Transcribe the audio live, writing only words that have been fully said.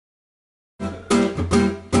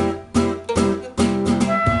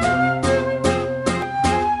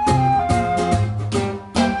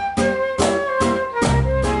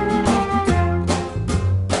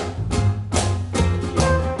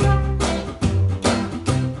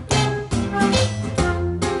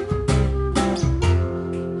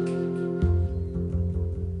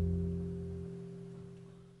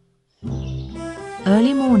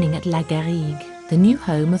Early morning at La Garrigue, the new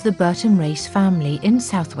home of the Burton Race family in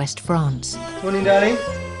southwest France. Morning, darling.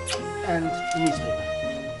 And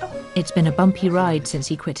newspaper. It's been a bumpy ride since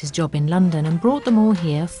he quit his job in London and brought them all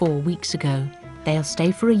here 4 weeks ago. They'll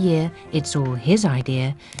stay for a year, it's all his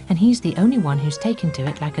idea, and he's the only one who's taken to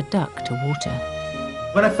it like a duck to water.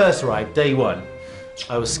 When I first arrived, day one,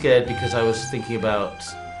 I was scared because I was thinking about,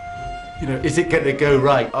 you know, is it going to go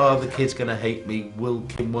right? Are the kids going to hate me? Will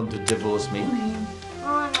Kim want to divorce me?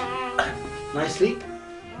 Nice sleep.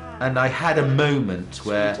 And I had a moment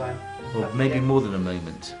where, or maybe more than a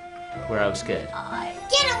moment, where I was scared.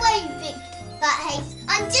 Get away, you big fat haze.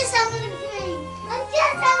 I'm just having a dream. I'm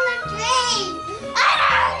just having a dream.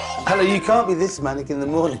 Hello, you can't be this manic in the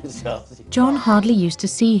morning, Chelsea. John hardly used to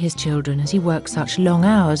see his children as he worked such long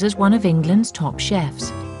hours as one of England's top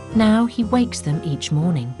chefs. Now he wakes them each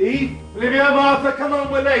morning. Eve, Olivia, Martha, come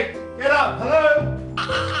on, we're late. Get up, hello.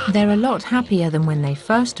 They're a lot happier than when they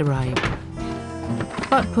first arrived.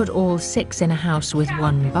 But put all 6 in a house with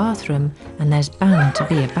 1 bathroom, and there's bound to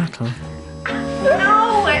be a battle.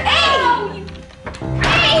 No! Hey!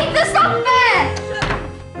 Hey! That's not fair!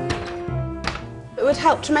 It would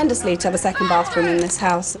help tremendously to have a second bathroom in this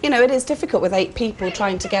house. You know, it is difficult with 8 people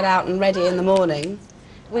trying to get out and ready in the morning.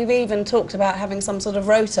 We've even talked about having some sort of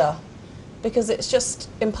rota, because it's just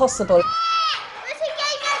impossible.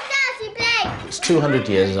 It's 200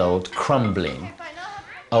 years old, crumbling,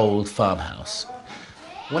 old farmhouse.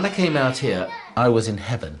 When I came out here, I was in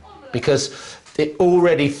heaven, because it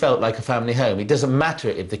already felt like a family home. It doesn't matter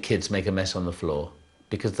if the kids make a mess on the floor,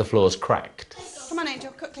 because the floor's cracked. Come on, Angel,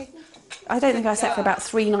 quickly. I don't think I slept for about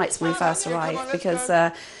 3 nights when we first arrived, because,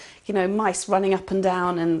 you know, mice running up and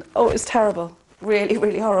down, and, oh, it was terrible. Really,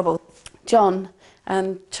 really horrible. John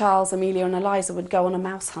and Charles, Amelia and Eliza would go on a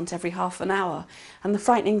mouse hunt every half an hour, and the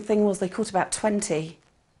frightening thing was they caught about 20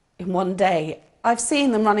 in one day. I've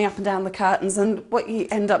seen them running up and down the curtains, and what you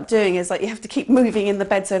end up doing is like you have to keep moving in the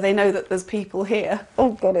bed so they know that there's people here.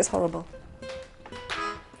 Oh God, it's horrible.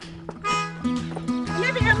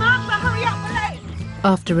 Olivia, Martha, hurry up, we're late.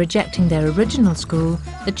 After rejecting their original school,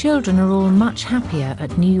 the children are all much happier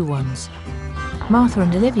at new ones. Martha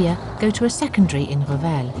and Olivia go to a secondary in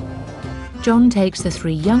Revel. John takes the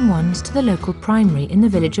 3 young ones to the local primary in the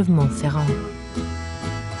village of Montferrand.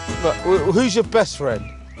 But who's your best friend?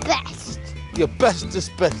 Best. Your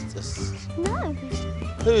bestest bestest? No.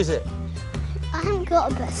 Who is it? I haven't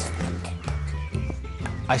got a best friend.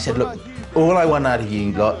 I said, look, all I want out of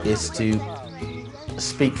you lot is to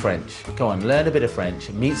speak French. Go on, learn a bit of French,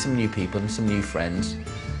 meet some new people and some new friends.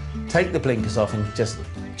 Take the blinkers off and just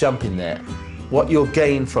jump in there. What you'll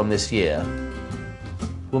gain from this year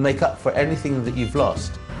will make up for anything that you've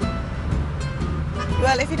lost.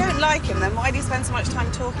 Well, if you don't like him, then why do you spend so much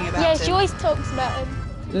time talking about him? Yeah, she always talks about him.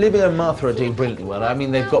 Olivia and Martha are doing brilliantly well. I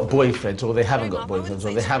mean, they've got boyfriends, or they haven't got boyfriends,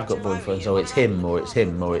 or they have got boyfriends, or it's him, or it's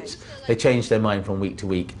him, or it's... They change their mind from week to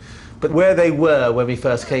week. But where they were when we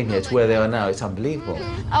first came here to where they are now, it's unbelievable.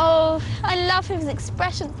 Oh, I love his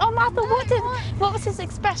expressions. Oh, Martha, what was his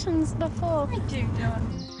expressions before? I do, John.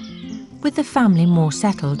 With the family more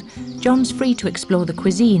settled, John's free to explore the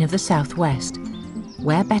cuisine of the southwest.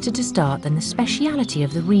 Where better to start than the speciality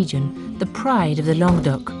of the region, the pride of the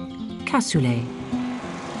Languedoc, cassoulet.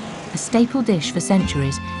 A staple dish for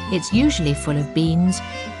centuries, it's usually full of beans,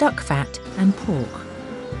 duck fat and pork.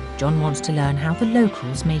 John wants to learn how the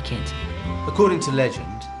locals make it. According to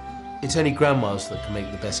legend, it's only grandmas that can make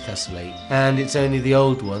the best cassoulet, and it's only the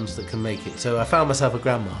old ones that can make it. So I found myself a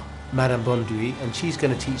grandma, Madame Bonduy, and she's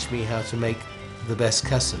going to teach me how to make the best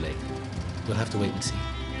cassoulet. We'll have to wait and see.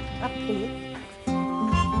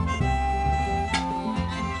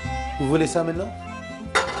 Vous voulez ça maintenant?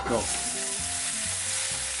 No.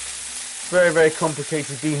 Very, very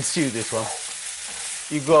complicated bean stew, this one.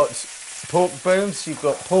 You've got pork bones, you've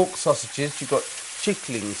got pork sausages, you've got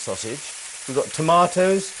chickling sausage, we've got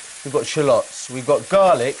tomatoes, we've got shallots, we've got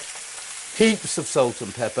garlic, heaps of salt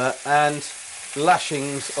and pepper, and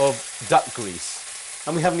lashings of duck grease.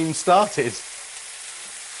 And we haven't even started.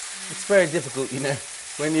 It's very difficult, you know,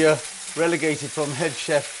 when you're relegated from head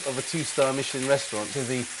chef of a 2-star Michelin restaurant to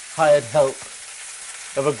the hired help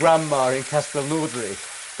of a grandma in Castelnaudary.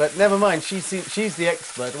 But never mind, she's the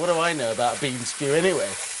expert. What do I know about bean stew anyway?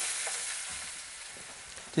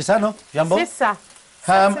 C'est ça, non? Jambon? C'est ça.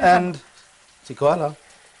 Ham and... C'est quoi, là?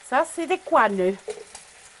 Ça, c'est des coineux.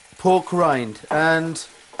 Pork rind and...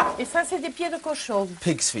 Et ça, c'est des pieds de cochon.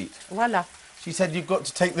 Pig's feet. Voilà. She said you've got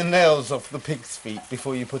to take the nails off the pig's feet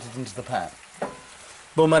before you put it into the pan.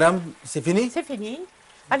 Bon, madame, c'est fini? C'est fini.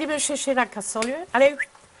 Allez me chercher la casserole. Allez,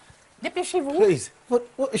 dépêchez-vous. Please,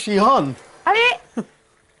 what is she on? Allez.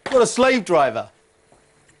 What a slave driver.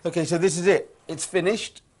 Okay, so this is it. It's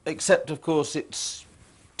finished, except, of course, it's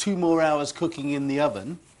 2 more hours cooking in the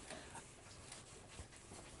oven.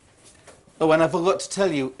 Oh, and I forgot to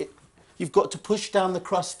tell you, you've got to push down the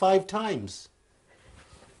crust 5 times.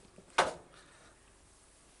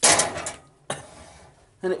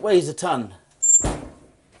 And it weighs a ton.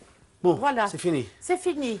 Bon, Voilà. c'est fini. C'est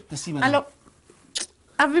fini. Merci, madame. Alors,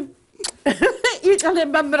 avec... il allait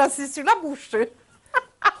m'embrasser sur la bouche.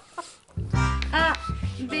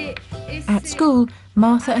 At school,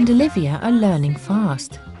 Martha and Olivia are learning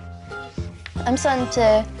fast. I'm starting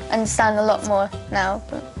to understand a lot more now,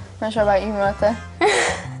 but I'm not sure about you, Martha.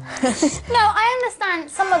 No, I understand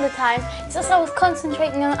some of the time. It's just I was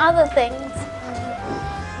concentrating on other things.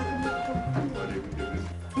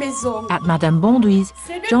 Maison. At Madame Bondui's,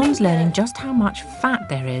 John's learning just how much fat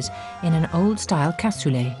there is in an old-style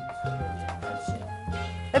cassoulet.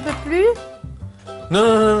 Un peu plus.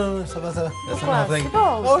 Non, ça va, ça va. That's Pourquoi? enough, thank C'est you.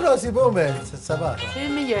 bon. Oh non, c'est bon, mais ça va. C'est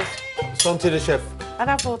le meilleur. Santé le chef. À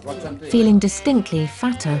la vôtre. Feeling distinctly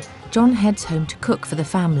fatter, John heads home to cook for the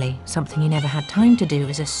family, something he never had time to do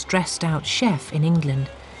as a stressed-out chef in England.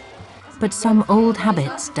 But some old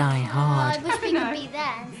habits die hard. I wish we could be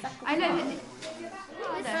there. I know.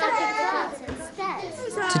 We're stuck in class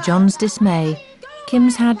instead. To John's dismay,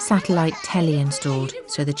 Kim's had satellite telly installed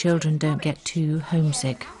so the children don't get too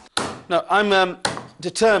homesick. No, I'm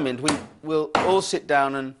determined we will all sit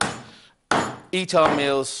down and eat our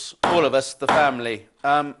meals, all of us, the family.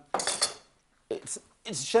 It's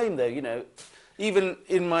a shame, though, you know. Even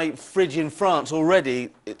in my fridge in France already,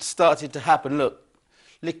 it started to happen. Look,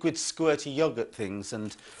 liquid squirty yoghurt things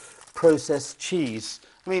and processed cheese.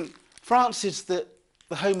 I mean, France is the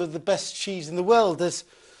home of the best cheese in the world. There's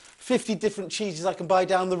 50 different cheeses I can buy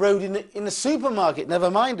down the road in a supermarket,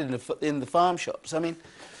 never mind in the farm shops. I mean,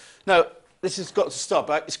 no, this has got to stop.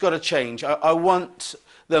 It's got to change. I want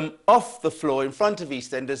them off the floor in front of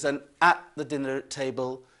EastEnders and at the dinner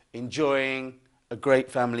table enjoying a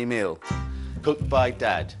great family meal cooked by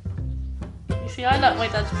Dad. You see, I like my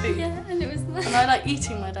dad's food. Yeah, and it was nice. And I like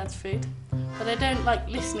eating my dad's food. But I don't like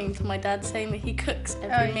listening to my dad saying that he cooks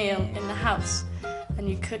every meal in the house. And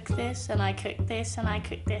you cook this, and I cook this, and I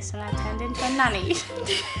cook this, and I turned into a nanny.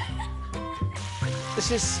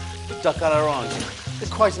 This is duck à l'orange. It's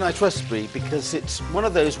quite a nice recipe because it's one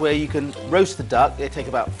of those where you can roast the duck. They take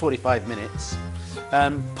about 45 minutes.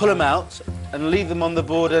 Pull them out and leave them on the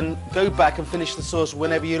board and go back and finish the sauce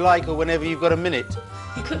whenever you like or whenever you've got a minute.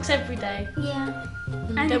 He cooks every day. Yeah.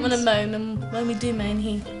 And I don't want to moan, and when we do moan,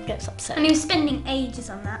 he gets upset. And he was spending ages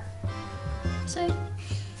on that. So...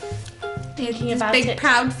 Thinking about big it.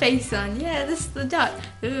 proud face on. Yeah, this is the duck.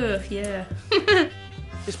 Ugh, yeah.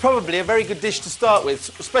 It's probably a very good dish to start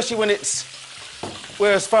with, especially when it's,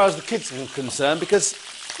 well, as far as the kids are concerned, because,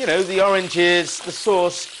 you know, the oranges, the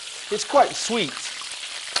sauce, it's quite sweet.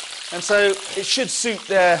 And so it should suit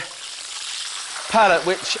their palate,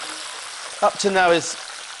 which up to now has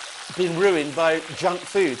been ruined by junk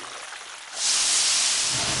food.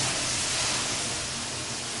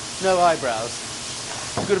 No eyebrows.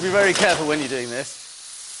 You've got to be very careful when you're doing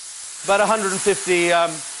this. About 150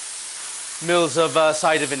 mils of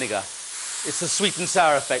cider vinegar. It's a sweet and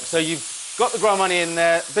sour effect. So you've got the Grand Marnier in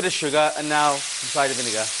there, a bit of sugar, and now some cider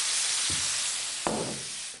vinegar.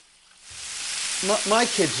 My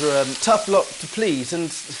kids are a tough lot to please,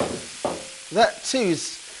 and that too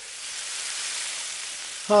is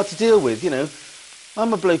hard to deal with, you know.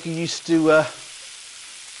 I'm a bloke who used to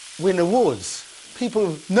win awards.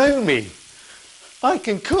 People know me. I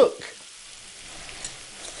can cook.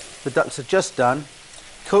 The ducks are just done,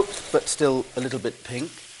 cooked but still a little bit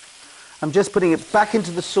pink. I'm just putting it back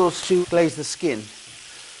into the sauce to glaze the skin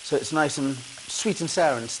so it's nice and sweet and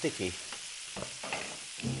sour and sticky.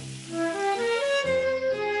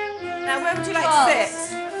 Now, where would you like to sit?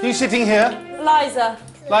 Who's sitting here? Liza.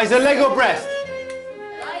 Liza, leg or breast?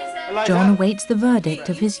 Liza. John awaits the verdict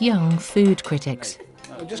of his young food critics.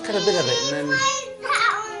 I'll just cut a bit of it and then...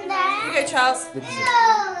 Here you go, Charles.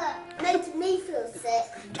 Made me feel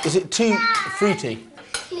sick. Is it too fruity?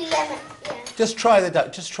 Lemon, yeah. Just try the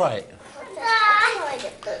duck, just try it. I tried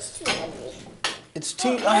it, but it's too heavy. It's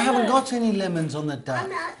too... I haven't got any lemons on the duck.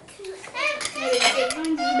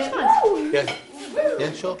 Yeah,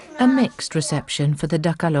 yeah, sure. A mixed reception for the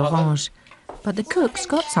duck à l'orange, but the cook's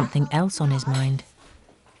got something else on his mind.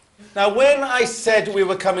 Now, when I said we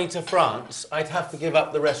were coming to France, I'd have to give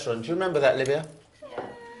up the restaurant. Do you remember that, Livia? Yeah.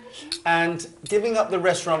 And giving up the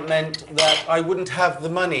restaurant meant that I wouldn't have the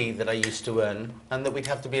money that I used to earn and that we'd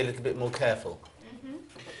have to be a little bit more careful. Mm-hmm.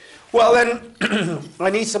 Well, then, I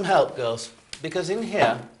need some help, girls, because in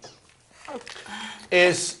here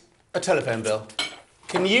is a telephone bill.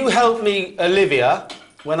 Can you help me, Olivia,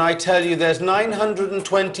 when I tell you there's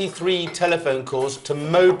 923 telephone calls to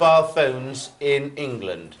mobile phones in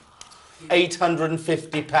England?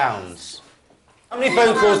 £850. How many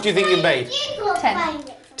phone calls do you think you made? 10.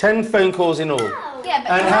 10 phone calls in all. Yeah,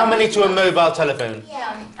 but And how many to a mobile telephone?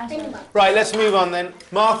 Yeah, Right, let's move on then.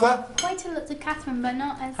 Martha? quite a lot to Catherine, but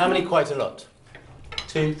not as How many? Quite a lot.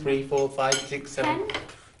 2, 3, 4, 5, 6, 7.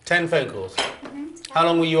 10 phone calls. How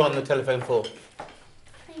long were you on the telephone for?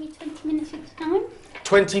 Maybe 20 minutes each time.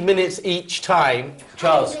 20 minutes each time.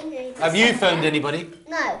 Charles, have you phoned anybody?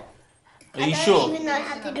 No. Are you I sure? don't even know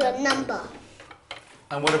how to do a number.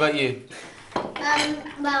 And what about you?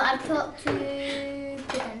 Well, I've talked to...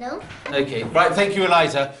 I don't know. Okay, right, thank you,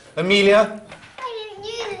 Eliza. Amelia, I didn't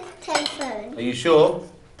use a telephone. are you sure?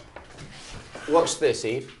 What's this,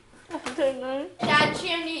 Eve? I don't know. Dad,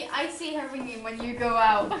 I see her ringing when you go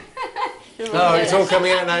out. Oh, it's all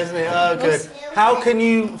coming out now, isn't it? Oh, good. How can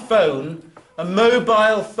you phone a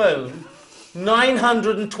mobile phone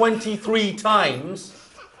 923 times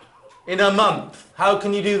in a month? How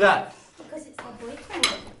can you do that? Because it's her boyfriend.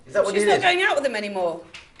 Is that what She's it not is? going out with him anymore.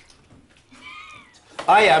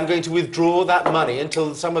 I am going to withdraw that money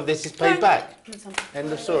until some of this is paid back.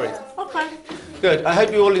 End of story. Okay. Good. I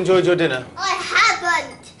hope you all enjoyed your dinner. I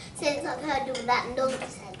haven't, since I've heard all that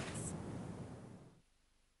nonsense.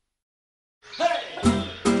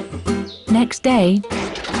 Next day,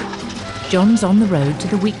 John's on the road to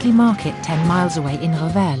the weekly market 10 miles away in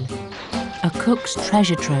Revel. A cook's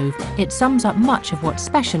treasure trove, it sums up much of what's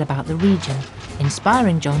special about the region,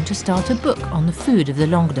 inspiring John to start a book on the food of the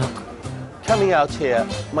Languedoc. Coming out here,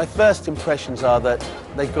 my first impressions are that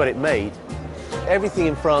they've got it made. Everything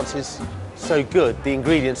in France is so good, the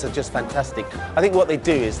ingredients are just fantastic. I think what they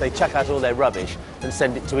do is they chuck out all their rubbish and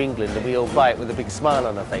send it to England and we all buy it with a big smile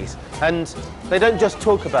on our face. And they don't just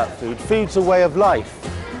talk about food, food's a way of life.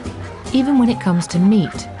 Even when it comes to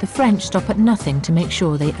meat, the French stop at nothing to make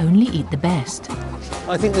sure they only eat the best.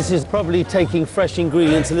 I think this is probably taking fresh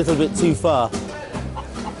ingredients a little bit too far.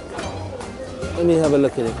 Let me have a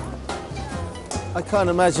look at it. I can't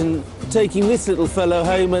imagine taking this little fellow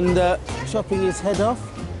home and chopping his head off.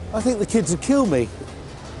 I think the kids would kill me.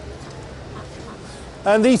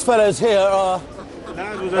 And these fellows here are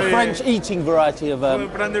a French eating variety of...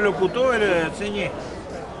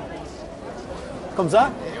 Comme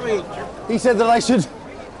ça? He said that I should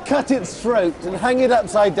cut its throat and hang it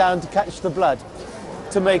upside down to catch the blood,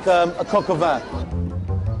 to make a coq au vin.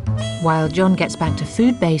 While John gets back to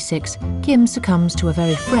food basics, Kim succumbs to a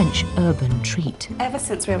very French urban treat. Ever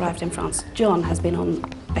since we arrived in France, John has been on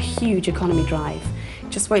a huge economy drive.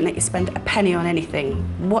 Just won't let you spend a penny on anything,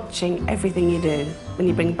 watching everything you do. When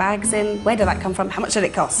you bring bags in, where did that come from? How much did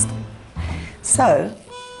it cost? So,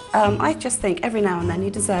 I just think every now and then you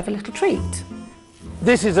deserve a little treat.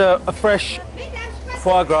 This is a fresh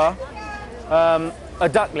foie gras, a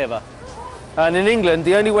duck liver. And in England,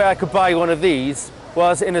 the only way I could buy one of these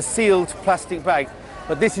was in a sealed plastic bag.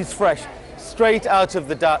 But this is fresh, straight out of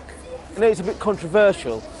the duck. I know it's a bit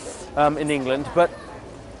controversial in England, but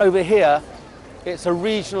over here, it's a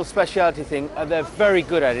regional speciality thing, and they're very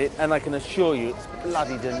good at it, and I can assure you it's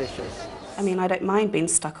bloody delicious. I mean, I don't mind being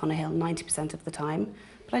stuck on a hill 90% of the time,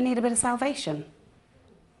 but I need a bit of salvation.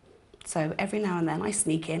 So every now and then I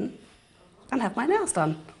sneak in and have my nails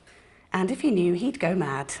done. And if he knew, he'd go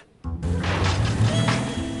mad.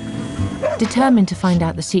 Determined to find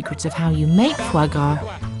out the secrets of how you make foie gras,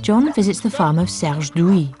 John visits the farm of Serge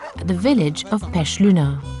Douy at the village of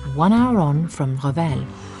Pêche-Lunin, 1 hour on from Revel.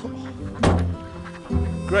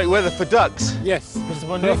 Great weather for ducks. Yes, Mr.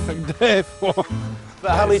 Bondi? perfect day for...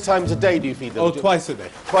 But how many times a day do you feed them? Oh, twice a day.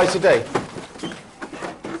 Twice a day?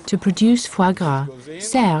 To produce foie gras,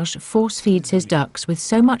 Serge force-feeds his ducks with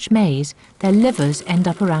so much maize, their livers end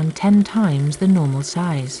up around 10 times the normal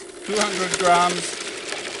size. 200 grams.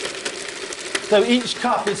 So each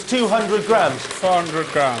cup is 200 grams? 400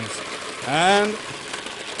 grams. And...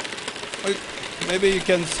 maybe you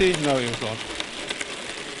can see it now, you thought.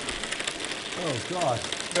 Oh, God.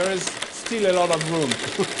 There is still a lot of room.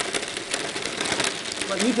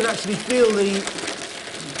 But you can actually feel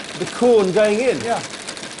the corn going in. Yeah.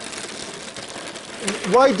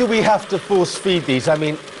 Why do we have to force feed these? I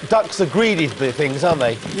mean, ducks are greedy things, aren't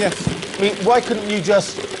they? Yes. I mean, why couldn't you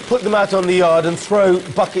just put them out on the yard and throw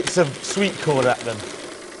buckets of sweet corn at them?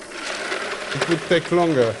 It would take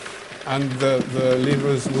longer, and the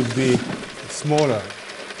livers would be smaller.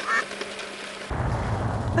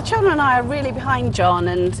 The children and I are really behind John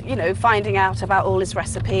and, you know, finding out about all his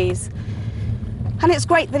recipes. And it's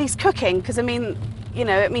great that he's cooking, because, I mean, you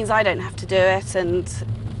know, it means I don't have to do it, and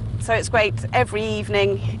so it's great every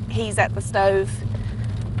evening he's at the stove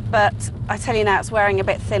But I tell you now, it's wearing a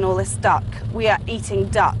bit thin, all this duck. We are eating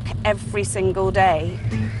duck every single day.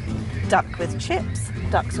 Duck with chips,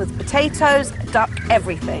 ducks with potatoes, duck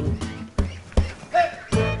everything.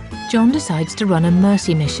 John decides to run a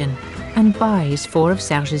mercy mission and buys 4 of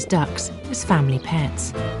Serge's ducks as family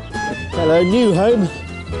pets. Hello, new home.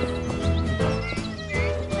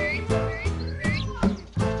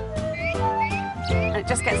 And it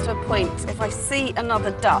just gets to a point, if I see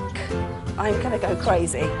another duck, I'm going to go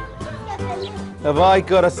crazy. Have I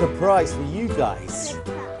got a surprise for you guys?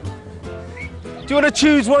 Do you want to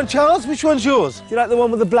choose one, Charles? Which one's yours? Do you like the one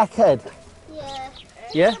with the black head? Yeah.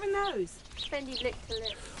 Yeah? Nose. Fendi licked a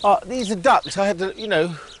lip. Oh, these are ducks. I had to, you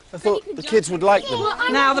know, I thought the kids would like them.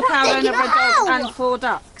 Now the proud owner of a dog and 4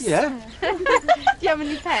 ducks. Yeah. Do you have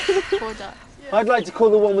any pets? 4 ducks. I'd like to call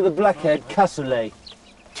the one with the black head Cassoulet.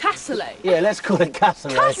 Cassoulet? Yeah, let's call it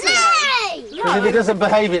Cassoulet. Hey! Because if it doesn't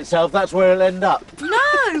behave itself, that's where it'll end up.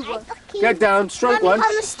 No! Get down, stroke one.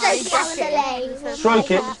 I'm a stroke Cassoulet.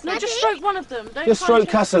 Stroke it. No, just stroke one of them. Don't Just stroke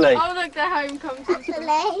Cassoulet. Oh look, they're home coming to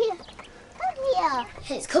Cassoulet. Come here.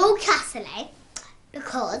 It's called Cassoulet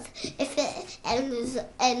because if it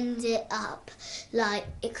ends it up like,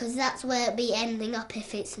 because that's where it'll be ending up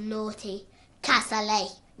if it's naughty.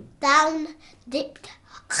 Cassoulet. Down, dipped.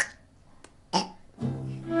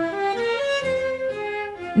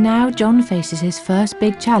 Now John faces his first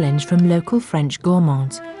big challenge from local French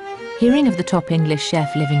gourmands. Hearing of the top English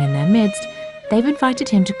chef living in their midst, they've invited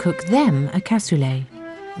him to cook them a cassoulet.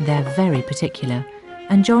 They're very particular,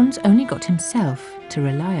 and John's only got himself to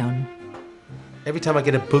rely on. Every time I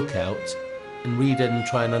get a book out and read it and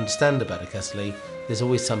try and understand about a cassoulet, there's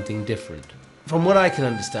always something different. From what I can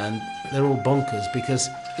understand, they're all bonkers because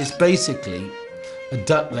it's basically a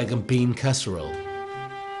duck leg and bean casserole.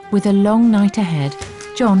 With a long night ahead,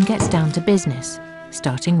 John gets down to business,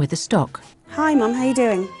 starting with the stock. Hi, Mum, how you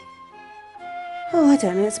doing? Oh, I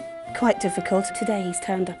don't know, it's quite difficult. Today he's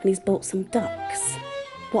turned up and he's bought some ducks.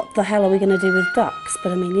 What the hell are we going to do with ducks?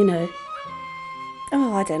 But I mean, you know.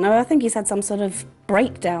 Oh, I don't know, I think he's had some sort of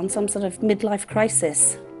breakdown, some sort of midlife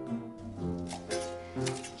crisis.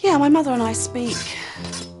 Yeah, my mother and I speak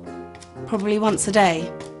probably once a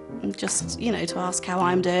day, just, you know, to ask how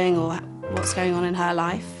I'm doing or what's going on in her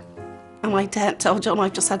life. And I daren't tell John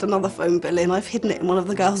I've just had another phone bill in. I've hidden it in one of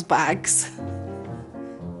the girls' bags.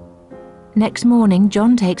 Next morning,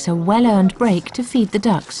 John takes a well-earned break to feed the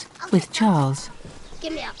ducks with Charles.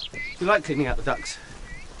 Give me up. You like cleaning out the ducks?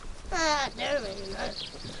 I don't really know.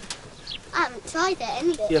 I haven't tried it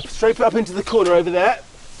anyway. Yeah, scrape it up into the corner over there.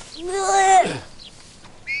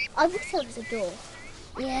 I wish there was a door.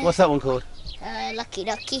 Yeah. What's that one called? Lucky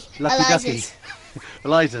Ducky. Lucky Ducky.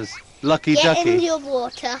 Eliza's. Lucky Ducky. Get in your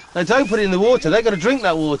water. No, don't put it in the water. They're going to drink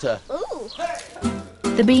that water. Ooh.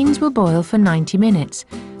 The beans will boil for 90 minutes,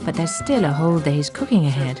 but there's still a whole day's cooking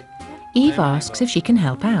ahead. Eve asks if she can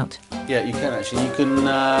help out. Yeah, you can actually. You can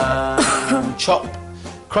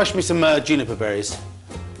crush me some juniper berries.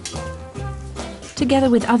 Together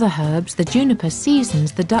with other herbs, the juniper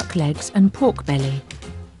seasons the duck legs and pork belly.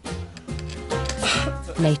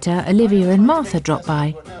 Later, Olivia and Martha drop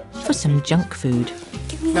by for some junk food.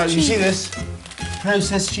 Now, you see this?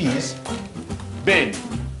 Processed cheese. Bin.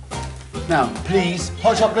 Now, please,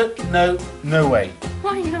 hot chocolate? No, no way.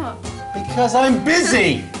 Why not? Because I'm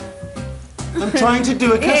busy. I'm trying to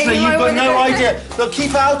do a cassoulet. You've got no idea. Look,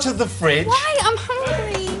 keep out of the fridge. Why? I'm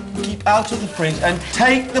hungry. Keep out of the fridge and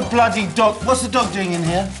take the bloody dog. What's the dog doing in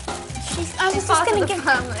here? I was just going to get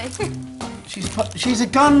family. She's a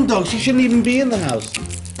gun dog. She shouldn't even be in the house.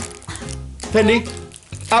 Fendi,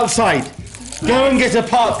 outside. Go and get a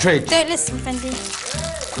partridge. Don't listen, Fendi.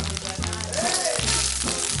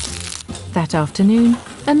 That afternoon,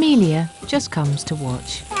 Amelia just comes to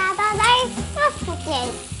watch.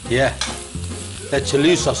 Sausages. Yeah, they're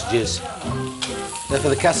Toulouse sausages. They're for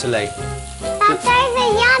the cassoulet. Those are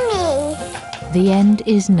yummy. The end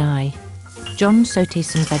is nigh. John sautés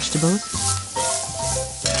some vegetables,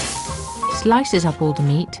 slices up all the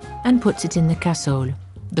meat and puts it in the cassole,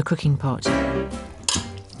 the cooking pot.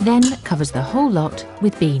 Then covers the whole lot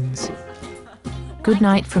with beans. Good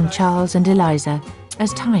night from Charles and Eliza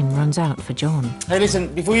as time runs out for John. Hey,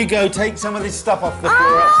 listen, before you go, take some of this stuff off the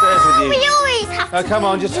floor upstairs with you. We always have to. Come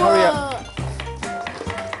on, just hurry up.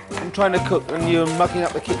 I'm trying to cook and you're mucking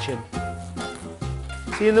up the kitchen.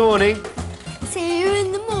 See you in the morning. See you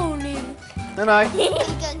in the morning. Good night.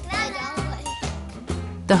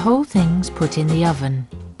 The whole thing's put in the oven.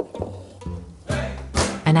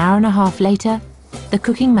 An hour and a half later, the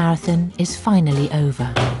cooking marathon is finally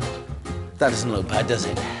over. That doesn't look bad, does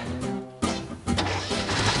it?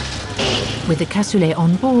 With the cassoulet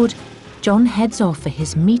on board, John heads off for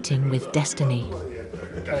his meeting with destiny.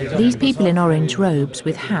 These people in orange robes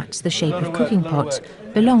with hats the shape of cooking pots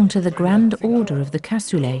belong to the Grand Order of the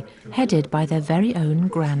Cassoulet, headed by their very own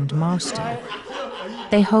Grand Master.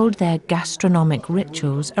 They hold their gastronomic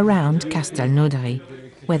rituals around Castelnaudary,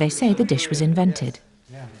 where they say the dish was invented.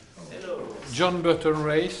 John Burton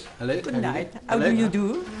Race. Hello. Good night. How do you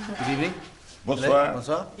do? Good evening. Bonsoir.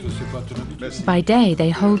 Bonsoir. By day, they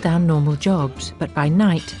hold down normal jobs, but by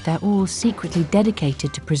night, they're all secretly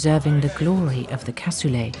dedicated to preserving the glory of the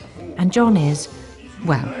cassoulet. And John is,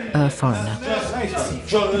 well, a foreigner.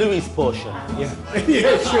 John Louis portion. Yeah.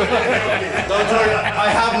 Yeah, sure. Don't worry, I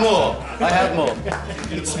have more. I have more.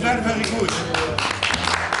 It's very, very good.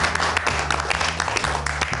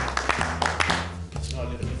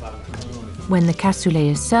 When the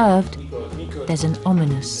cassoulet is served, there's an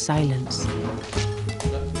ominous silence.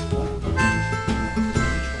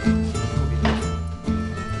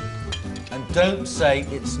 And don't say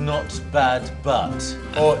it's not bad but,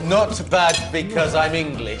 or not bad because I'm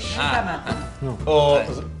English, or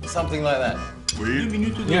something like that.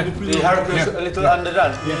 Yeah. The haricot's a little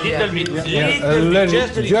underdone. Little bit.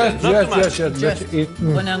 Just.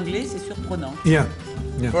 En anglais, c'est surprenant. Yeah.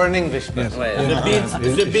 Yeah. For an English person. Yes.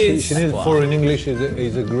 The beans. For an English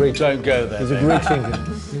is a great. Don't go there. Is a great thing.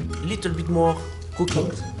 Little bit more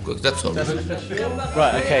cooking. That's all.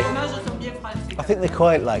 Right, okay. I think they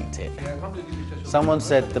quite liked it. Someone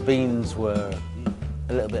said the beans were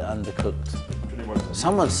a little bit undercooked.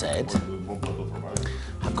 Someone said,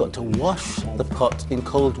 I've got to wash the pot in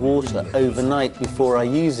cold water overnight before I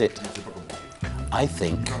use it. I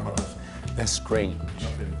think they're strange.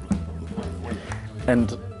 And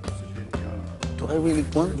do I really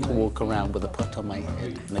want to walk around with a pot on my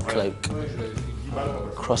head and a cloak?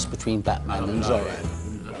 Cross between Batman and Zorro.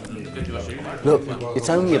 Look, it's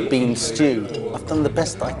only a bean stew. I've done the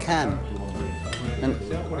best I can. And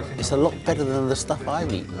it's a lot better than the stuff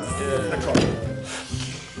I've eaten.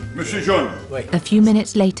 Monsieur John. A few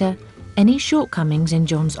minutes later, any shortcomings in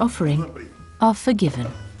John's offering are forgiven.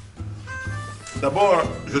 D'abord,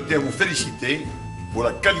 je tiens à vous féliciter pour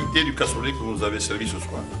la qualité du cassoulet que vous nous avez servi ce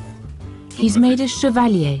soir. He's made a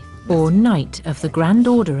chevalier, or knight of the Grand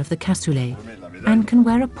Order of the Cassoulet, and can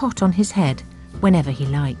wear a pot on his head whenever he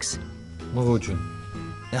likes. Bravo, John.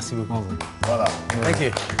 Merci beaucoup. Voilà. Thank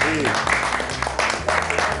you.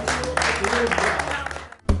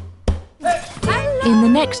 In the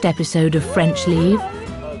next episode of French Leave,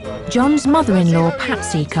 John's mother-in-law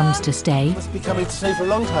Patsy comes to stay. Must be coming to stay for a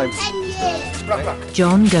long time. 10 years.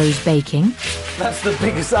 John goes baking. That's the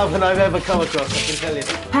biggest oven I've ever come across, I can tell you.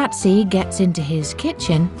 Patsy gets into his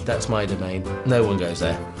kitchen. That's my domain. No one goes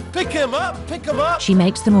there. Pick him up, pick him up. She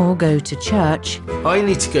makes them all go to church I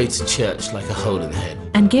need to go to church like a hole in the head.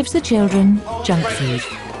 and gives the children junk food.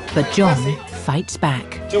 But John fights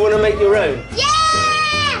back. Do you want to make your own? Yeah!